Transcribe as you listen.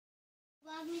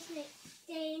Vlogmas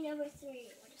day number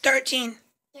 3. 13.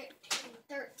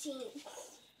 13.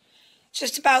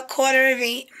 Just about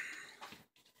 7:45.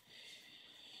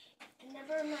 I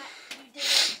never met you did it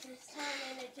this time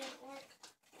and it didn't work.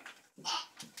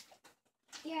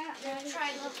 Yeah, I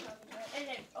tried and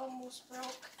it almost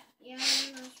broke. Yeah,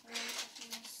 it almost broke.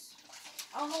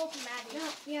 I'll hold Maddie. No,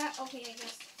 yeah, okay, I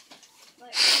guess. But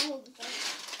I'll hold the phone.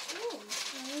 Ooh,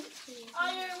 oh,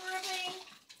 you're ripping.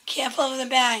 Careful of the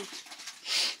bag.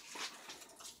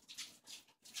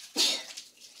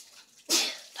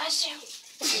 Bless you.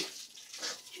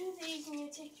 2 of these and you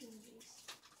take 2 of these.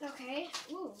 Okay.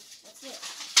 Ooh, that's it.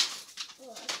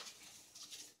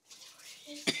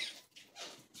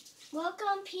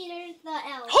 Welcome, Peter the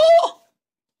Elf. Oh!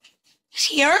 He's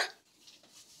here?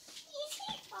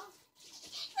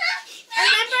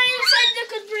 Remember you said you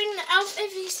could bring the elf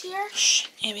if he's here? Shh,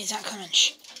 maybe he's not coming.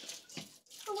 Shh.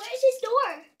 But where's his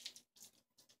door?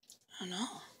 I don't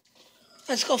know.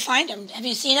 Let's go find him. Have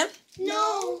you seen him?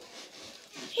 No.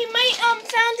 He might found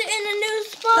it in a new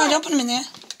spot. No, don't put him in there.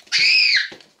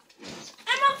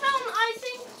 Emma found. I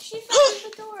think she found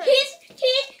the door. He's.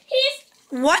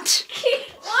 What?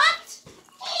 What?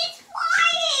 He's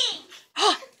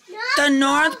flying. The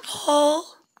North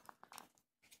Pole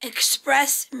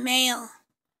Express Mail.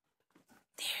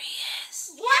 There he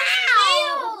is.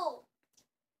 Wow.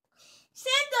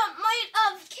 Santa might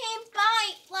have came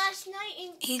by last night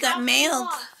and He got mailed.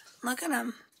 Look at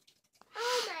him.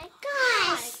 Oh my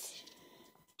gosh.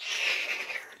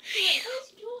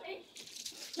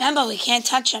 Remember, we can't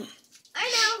touch him. I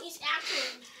know. He's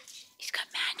actually magic. He's got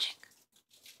magic.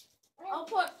 I'll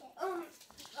put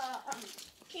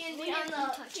candy on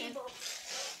the table.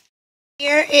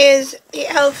 Here is the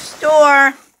elf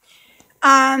store.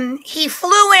 He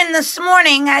flew in this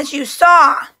morning, as you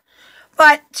saw.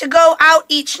 But to go out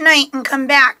each night and come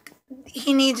back,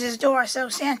 he needs his door. So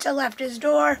Santa left his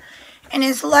door and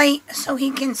his light so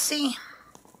he can see.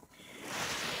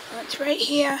 So it's right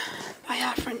here by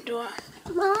our front door.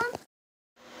 Mom?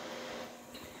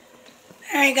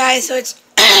 Alright guys, so it's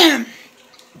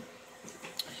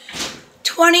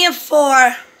 20 of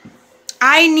 4.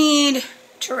 I need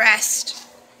to rest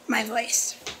my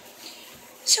voice.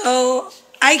 So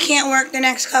I can't work the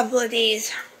next couple of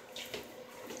days.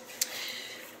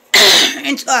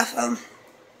 It's awful.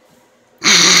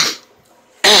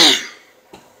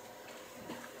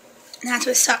 And that's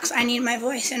what sucks. I need my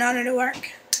voice in order to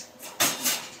work.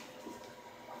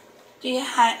 Do you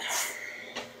hat?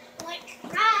 Like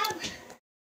crab.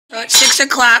 So it's 6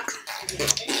 o'clock.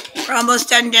 We're almost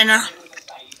done dinner.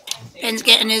 Ben's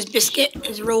getting his biscuit,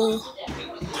 his roll.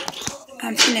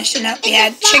 I'm finishing up. We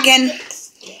had chicken,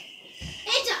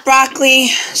 broccoli,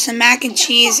 some mac and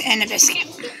cheese, and a biscuit.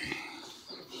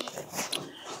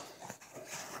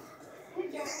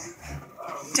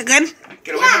 Is it good?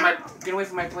 Get away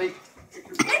from my plate.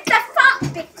 It's a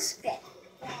fuck biscuit.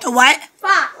 The what?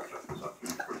 Fuck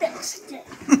biscuit.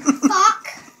 Fuck.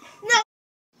 No.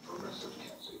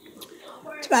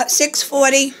 It's about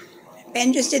 6:40.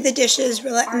 Ben just did the dishes.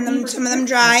 We're letting some of them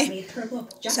dry.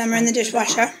 Some are in the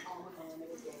dishwasher.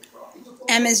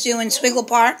 Emma's doing Swiggle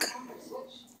Park.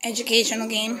 Educational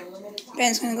game.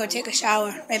 Ben's going to go take a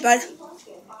shower. Right, bud?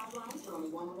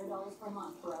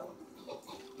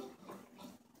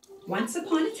 Once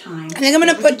upon a time, I think I'm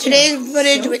going to put today's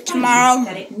footage with tomorrow.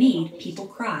 That it made people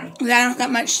cry. Because I don't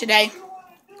got much today.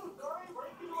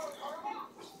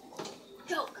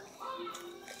 Joke.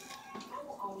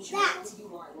 That.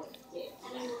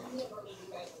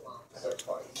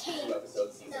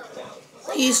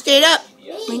 You stayed up.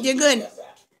 We did good.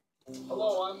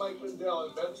 Hello, I'm Mike Lindell,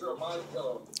 inventor of My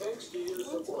Pillow. Thanks to you.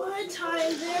 Once upon a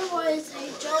time, there was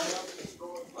a joke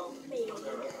made.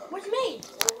 What's made?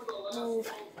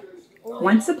 Move.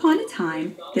 Once upon a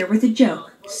time, there was a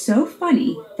joke so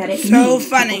funny that it So made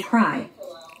funny. people cry.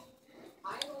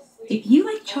 If you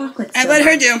like chocolate I so let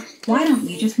her much, do. why don't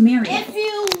you just marry If it?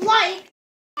 you like.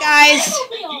 Guys,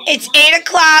 it's 8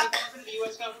 o'clock.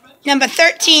 Number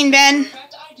 13, Ben.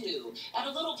 I do, at a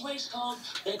little place called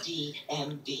the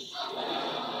DMV.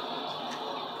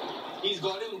 He's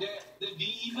got him there. The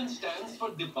D even stands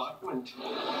for department.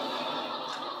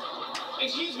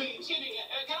 Excuse me, can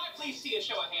I please see a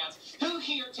show of hands? Who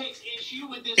here takes issue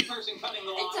with this person cutting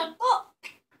the line? It's a book.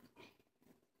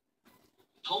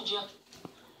 Told you.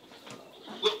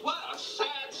 Well, what a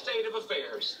sad state of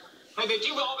affairs. And that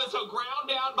you've all been so ground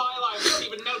down by life, you don't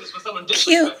even notice when someone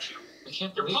disrespects you. I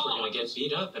can't believe we're going to get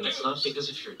beat up, and it's not because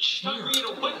of your chair. Time for you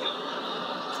to wake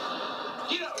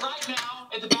up. You know, right now,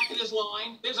 at the back of this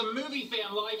line, there's a movie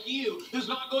fan like you who's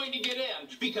not going to get in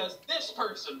because this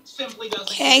person simply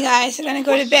doesn't. Okay, guys, I'm going to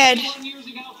go to bed. 61 years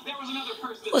ago, there was another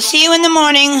person We'll see you in the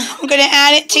morning. We're going to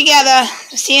add it together.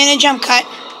 See you in the jump cut.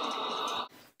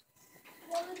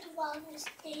 Vlogmas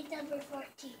day number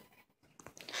 14.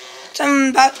 It's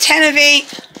about 10 of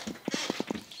 8.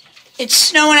 It's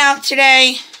snowing out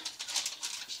today,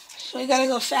 so we gotta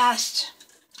go fast.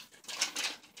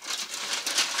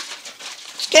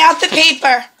 Let's get out the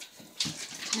paper.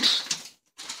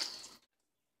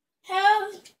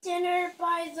 Have dinner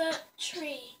by the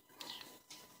tree.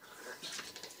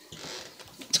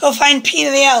 Let's go find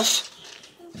Peter the elf.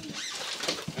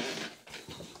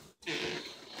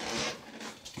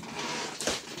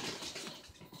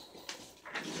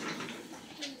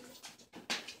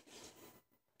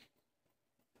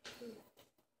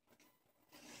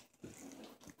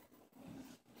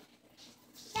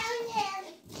 Found him.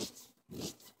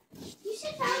 You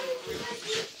said found him.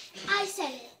 I said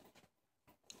it.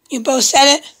 You both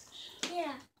said it?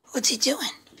 Yeah. What's he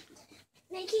doing?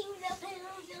 Making the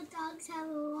Playmobil dogs have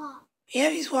a walk. Yeah,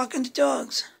 he's walking the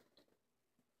dogs.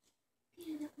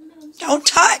 Don't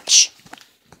touch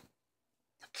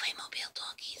the Playmobil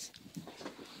doggies.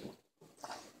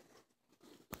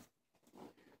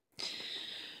 All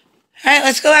right,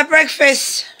 let's go have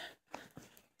breakfast.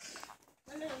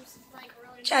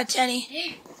 Ciao,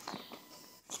 Teddy.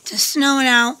 It's snowing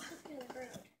out.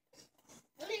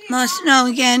 Must snow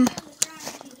again.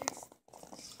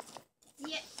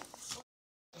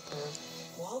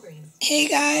 Hey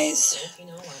guys.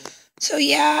 So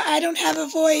yeah, I don't have a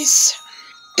voice.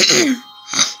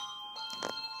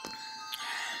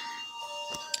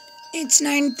 It's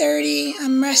 9:30.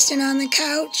 I'm resting on the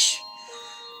couch.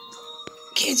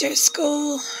 Kids are at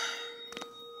school.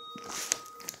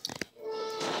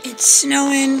 It's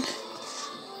snowing.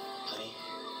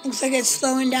 Looks like it's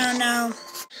slowing down now.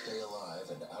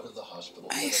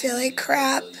 I feel like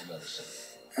crap.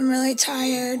 I'm really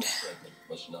tired.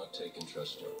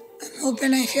 I'm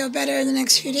hoping I feel better the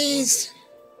next few days.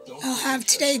 I'll have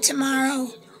today,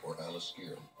 tomorrow,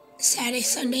 Saturday,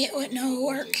 Sunday at no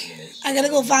work. I gotta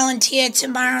go volunteer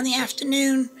tomorrow in the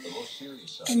afternoon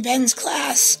in Ben's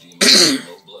class.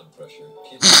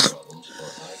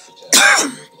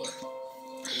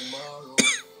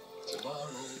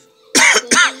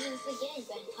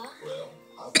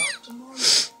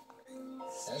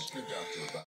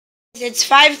 It's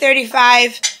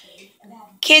 5:35.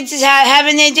 Kids is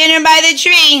having their dinner by the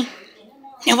tree.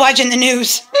 They're watching the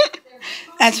news.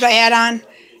 That's what I had on.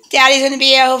 Daddy's going to be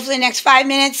here hopefully next 5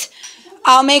 minutes.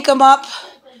 I'll make them up,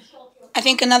 I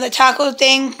think, another taco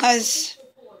thing because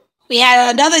we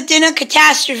had another dinner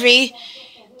catastrophe.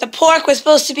 The pork was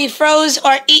supposed to be froze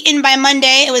or eaten by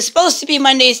Monday. It was supposed to be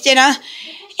Monday's dinner.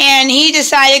 And he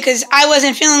decided, because I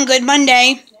wasn't feeling good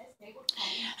Monday,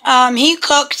 he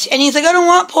cooked, and he's like, I don't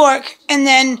want pork. And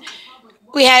then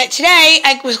we had it today.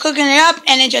 I was cooking it up,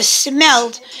 and it just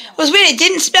smelled. It was weird. It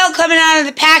didn't smell coming out of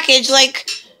the package like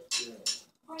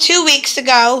 2 weeks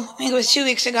ago. I think it was 2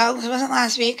 weeks ago. It wasn't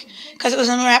last week because it was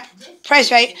on the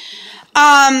price right.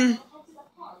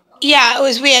 Yeah, it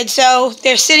was weird. So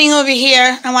they're sitting over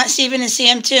here. I want Steven to see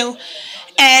him too.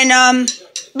 And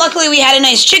luckily we had a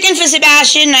nice chicken for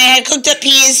Sebastian. And I had cooked up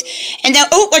peas. And then,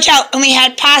 oh, watch out. And we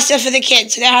had pasta for the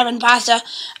kids. So they're having pasta.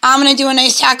 I'm going to do a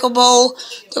nice taco bowl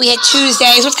that we had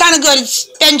Tuesday. So it's kind of good. It's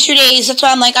been 2 days. That's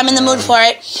why I'm like, I'm in the mood for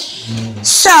it.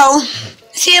 So,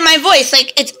 see in my voice,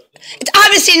 like, it's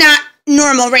obviously not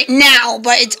normal right now,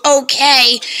 but it's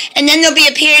okay. And then there'll be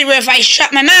a period where if I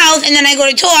shut my mouth and then I go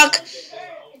to talk,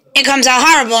 it comes out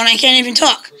horrible and I can't even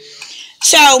talk.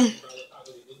 So,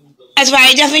 that's why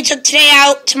I definitely took today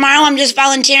out. Tomorrow I'm just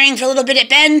volunteering for a little bit at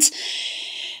Ben's.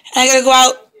 I gotta go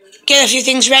out, get a few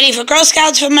things ready for Girl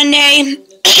Scouts for Monday.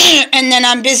 And then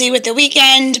I'm busy with the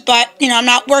weekend, but, you know, I'm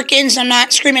not working, so I'm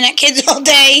not screaming at kids all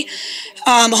day.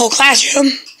 A whole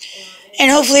classroom. And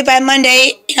hopefully by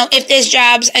Monday, you know, if there's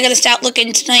jobs, I gotta start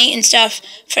looking tonight and stuff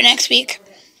for next week.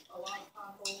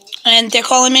 And they're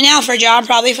calling me now for a job,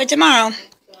 probably for tomorrow.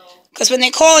 Because when they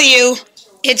call you,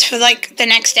 it's for, like, the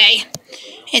next day.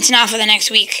 It's not for the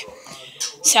next week.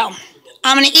 So,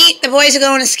 I'm going to eat. The boys are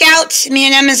going to Scouts. Me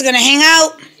and Emma's going to hang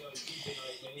out.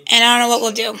 And I don't know what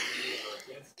we'll do.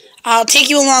 I'll take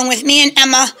you along with me and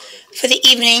Emma for the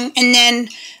evening. And then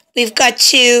we've got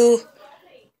to,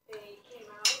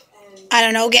 I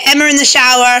don't know, get Emma in the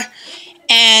shower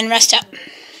and rest up.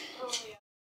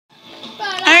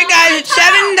 Alright guys, it's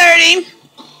 7:30.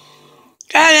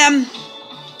 Got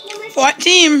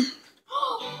 14.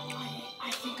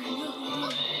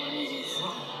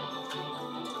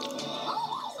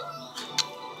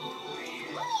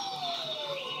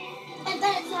 I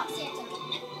bet it's not Santa.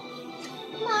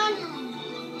 Mom.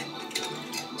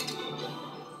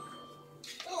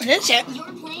 What is it?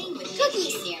 You're playing with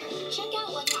Cookies. Check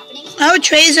out what's happening. Oh,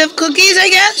 trays of cookies, I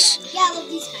guess. Yeah, I love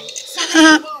these guys.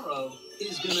 Tomorrow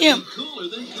is gonna Cute. be cooler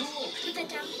than cool. Put that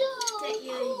down.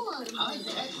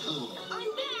 High-tech cool. I'm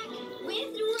back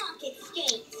with rocket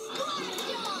skates.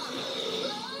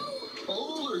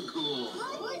 Polar cool.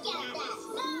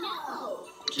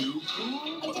 Too cool.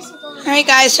 All right,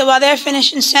 guys, so while they're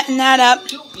finishing setting that up,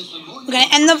 we're going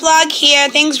to end the vlog here.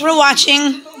 Thanks for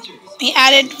watching. We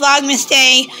added Vlogmas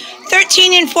Day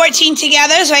 13 and 14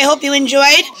 together, so I hope you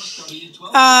enjoyed.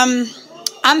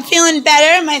 I'm feeling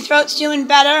better. My throat's doing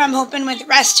better. I'm hoping with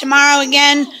rest tomorrow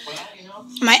again.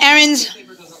 My errands,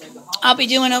 I'll be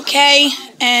doing okay.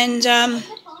 And,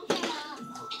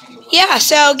 yeah,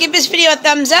 so give this video a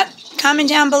thumbs up, comment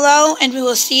down below, and we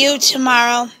will see you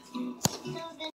tomorrow.